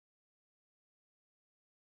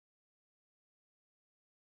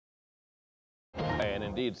And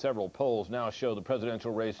indeed, several polls now show the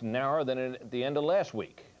presidential race narrower than at the end of last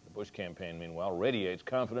week. The Bush campaign, meanwhile, radiates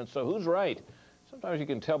confidence. So who's right? Sometimes you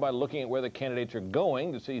can tell by looking at where the candidates are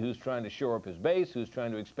going to see who's trying to shore up his base, who's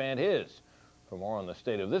trying to expand his. For more on the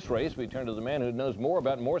state of this race, we turn to the man who knows more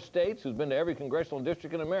about more states, who's been to every congressional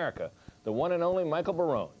district in America, the one and only Michael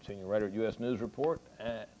Barone, senior writer at U.S. News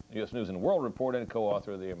and World Report, and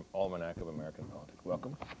co-author of the Almanac of American Politics.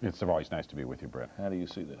 Welcome. It's always nice to be with you, Brit. How do you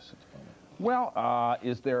see this at the moment? Well,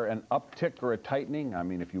 is there an uptick or a tightening? I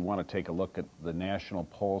mean, if you want to take a look at the national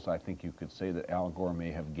polls, I think you could say that Al Gore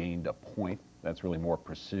may have gained a point. That's really more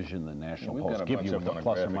precision than national polls give you with the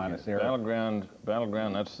plus or minus there. Battleground,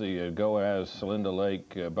 that's the Goaz, Celinda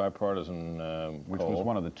Lake bipartisan which poll. Was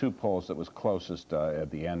one of the two polls that was closest at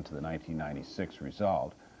the end to the 1996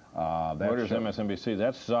 result. Reuters, MSNBC,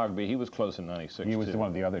 that's Zogby. He was close in 96, He was too. one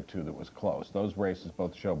of the other two that was close. Those races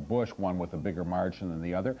both show Bush, one with a bigger margin than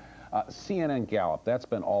the other. CNN Gallup, that's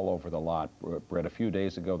been all over the lot, Brett. A few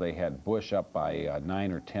days ago, they had Bush up by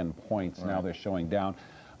 9 or 10 points. Right. Now they're showing down.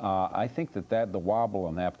 I think that the wobble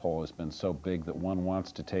on that poll has been so big that one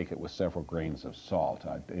wants to take it with several grains of salt.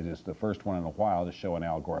 It is the first one in a while to show an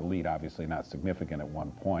Al Gore lead, obviously not significant at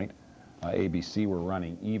 1 point. ABC were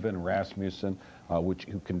running even. Rasmussen, who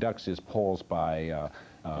conducts his polls by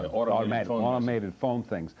automated phone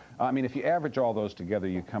things. I mean, if you average all those together,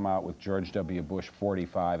 you come out with George W. Bush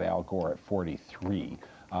 45, Al Gore at 43.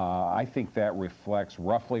 I think that reflects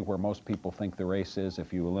roughly where most people think the race is.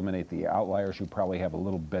 If you eliminate the outliers, you probably have a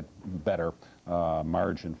little bit better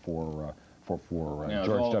margin for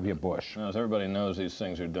George W. Bush. Now, as everybody knows, these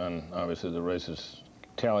things are done. Obviously, the race is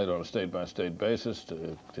tallied on a state-by-state basis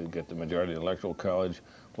to get the majority of the Electoral College.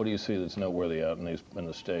 What do you see that's noteworthy out in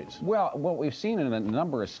the states? Well, what we've seen in a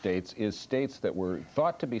number of states is states that were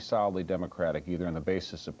thought to be solidly Democratic, either on the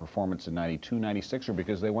basis of performance in 92, 96, or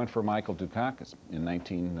because they went for Michael Dukakis in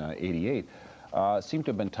 1988, seem to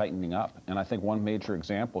have been tightening up. And I think one major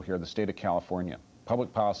example here, the state of California.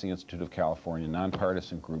 Public Policy Institute of California,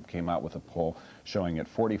 nonpartisan group, came out with a poll showing at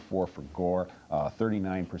 44 for Gore,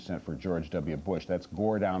 39% for George W. Bush. That's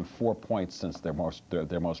Gore down 4 points since their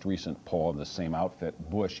most recent poll in the same outfit.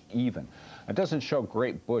 Bush even. It doesn't show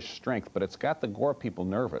great Bush strength, but it's got the Gore people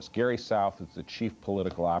nervous. Gary South is the chief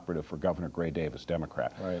political operative for Governor Gray Davis,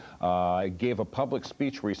 Democrat. Right. Gave a public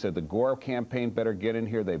speech where he said the Gore campaign better get in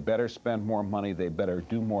here, they better spend more money, they better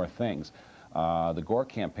do more things. The Gore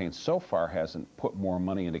campaign so far hasn't put more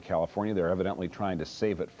money into California. They're evidently trying to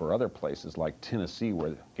save it for other places like Tennessee,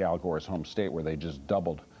 where Al Gore's home state, where they just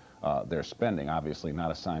doubled their spending. Obviously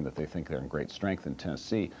not a sign that they think they're in great strength in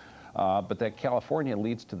Tennessee. But that California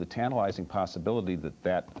leads to the tantalizing possibility that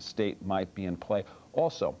that state might be in play.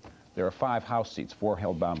 Also, there are 5 House seats, 4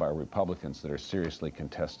 held down by Republicans, that are seriously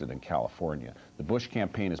contested in California. The Bush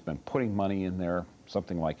campaign has been putting money in there,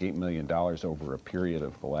 something like $8 million over a period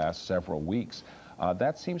of the last several weeks.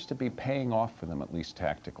 That seems to be paying off for them, at least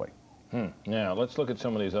tactically. Now, let's look at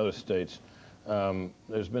some of these other states.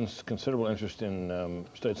 There's been considerable interest in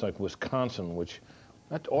states like Wisconsin, which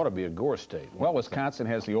that ought to be a Gore state. Well, Wisconsin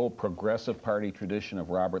has the old Progressive Party tradition of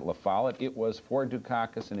Robert La Follette. It was for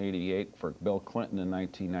Dukakis in '88, for Bill Clinton in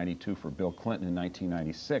 1992, for Bill Clinton in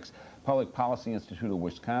 1996. Public Policy Institute of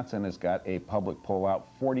Wisconsin has got a public poll out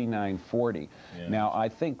 49-40. Yeah. Now, I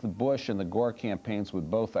think the Bush and the Gore campaigns would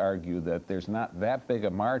both argue that there's not that big a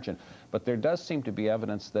margin, but there does seem to be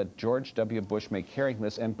evidence that George W. Bush may carry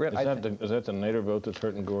this. And Britt, is that the Nader vote that's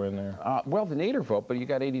hurting Gore in there? Well, the Nader vote, but you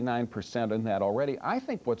got 89% in that already. I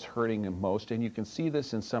think what's hurting him most, and you can see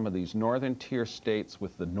this in some of these northern tier states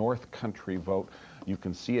with the North Country vote. You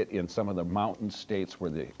can see it in some of the mountain states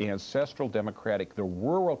where the ancestral Democratic, the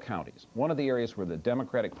rural counties, one of the areas where the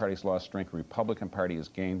Democratic Party's lost strength, the Republican Party has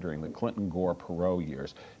gained during the Clinton, Gore, Perot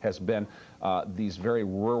years, has been these very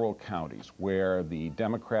rural counties where the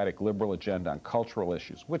Democratic liberal agenda on cultural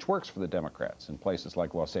issues, which works for the Democrats in places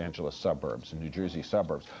like Los Angeles suburbs and New Jersey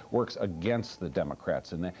suburbs, works against the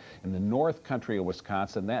Democrats. In the North Country of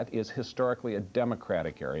Wisconsin, that is historically a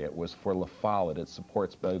Democratic area. It was for La Follette. It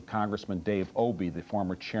supports Congressman Dave Obey, the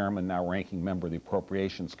former chairman, now ranking member of the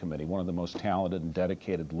Appropriations Committee, one of the most talented and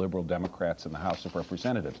dedicated liberal Democrats in the House of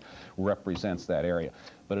Representatives, represents that area.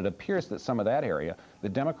 But it appears that some of that area, the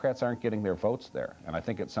Democrats aren't getting their votes there. And I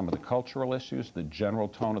think it's some of the cultural issues, the general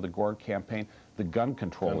tone of the Gore campaign, the gun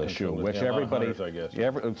control issue, which everybody,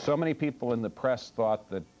 so many people in the press thought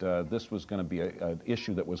that this was going to be an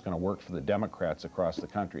issue that was going to work for the Democrats across the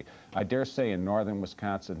country. I dare say in northern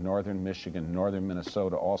Wisconsin, northern Michigan, northern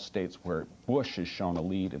Minnesota, all states where Bush has shown a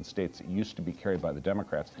lead in states that used to be carried by the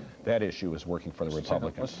Democrats, that issue is working for the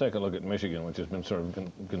Republicans. Let's take a look at Michigan, which has been sort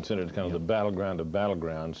of considered kind of the battleground of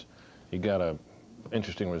battlegrounds. You got a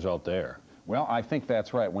interesting result there. Well, I think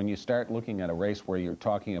that's right. When you start looking at a race where you're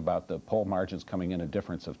talking about the poll margins coming in a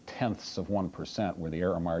difference of tenths of 1%, where the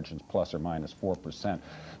error margin's plus or minus 4%,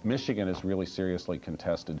 Michigan is really seriously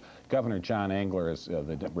contested. Governor John Engler,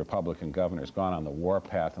 the Republican governor, has gone on the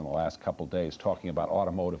warpath in the last couple days talking about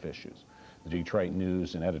automotive issues. The Detroit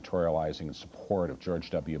News, in editorializing in support of George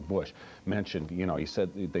W. Bush, mentioned, you know, he said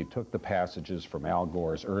they took the passages from Al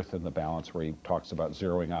Gore's Earth in the Balance, where he talks about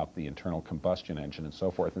zeroing out the internal combustion engine and so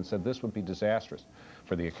forth, and said this would be disastrous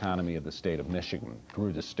for the economy of the state of Michigan. Drew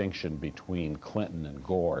a distinction between Clinton and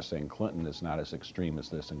Gore, saying Clinton is not as extreme as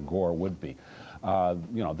this, and Gore would be.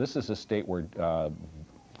 You know, this is a state where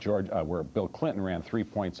where Bill Clinton ran 3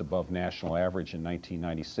 points above national average in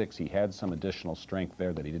 1996. He had some additional strength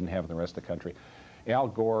there that he didn't have in the rest of the country. Al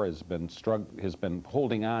Gore has been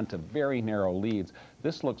holding on to very narrow leads.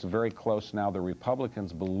 This looks very close now. The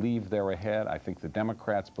Republicans believe they're ahead. I think the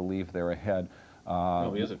Democrats believe they're ahead.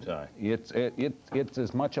 No, it is a tie. It's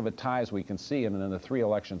as much of a tie as we can see. And in the 3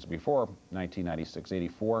 elections before, 1996,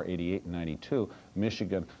 84, 88, and 92,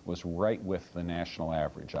 Michigan was right with the national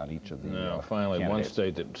average on each of the finally, candidates. one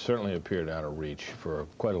state that certainly appeared out of reach for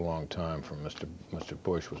quite a long time from Mr.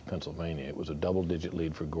 Bush was Pennsylvania. It was a double-digit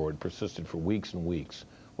lead for Gore. It persisted for weeks and weeks.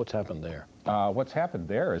 What's happened there? What's happened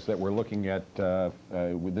there is that we're looking at,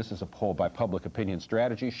 this is a poll by Public Opinion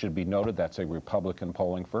Strategy. Should be noted that's a Republican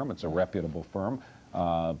polling firm. It's a reputable firm,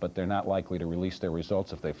 but they're not likely to release their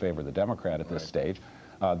results if they favor the Democrat at this stage.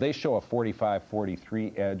 They show a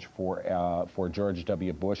 45-43 edge for George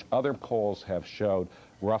W. Bush. Other polls have showed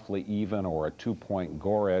roughly even or a 2-point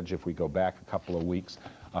Gore edge if we go back a couple of weeks.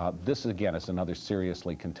 This, again, is another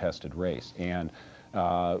seriously contested race. And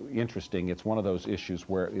interesting, it's one of those issues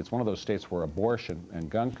where it's one of those states where abortion and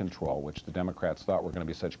gun control, which the Democrats thought were going to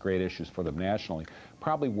be such great issues for them nationally,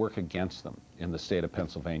 probably work against them in the state of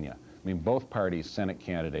Pennsylvania. I mean, both parties' Senate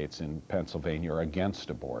candidates in Pennsylvania are against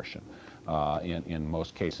abortion in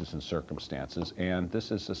most cases and circumstances. And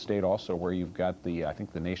this is a state also where you've got I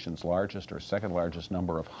think the nation's largest or second largest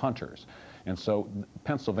number of hunters. And so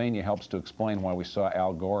Pennsylvania helps to explain why we saw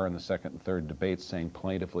Al Gore in the second and third debates saying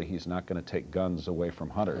plaintively he's not going to take guns away from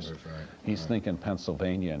hunters. He's thinking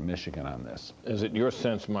Pennsylvania and Michigan on this. Is it your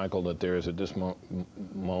sense, Michael, that there is at this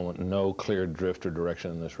moment no clear drift or direction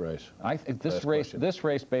in this race? I think this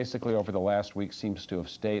race basically over the last week seems to have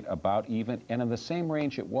stayed about even and in the same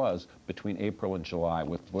range it was between April and July,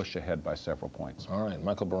 with Bush ahead by several points. All right,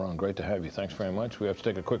 Michael Barone, great to have you. Thanks very much. We have to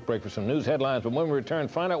take a quick break for some news headlines, but when we return,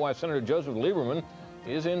 find out why Senator Joseph Lieberman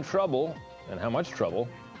is in trouble, and how much trouble,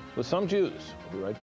 with some Jews. We'll be right back.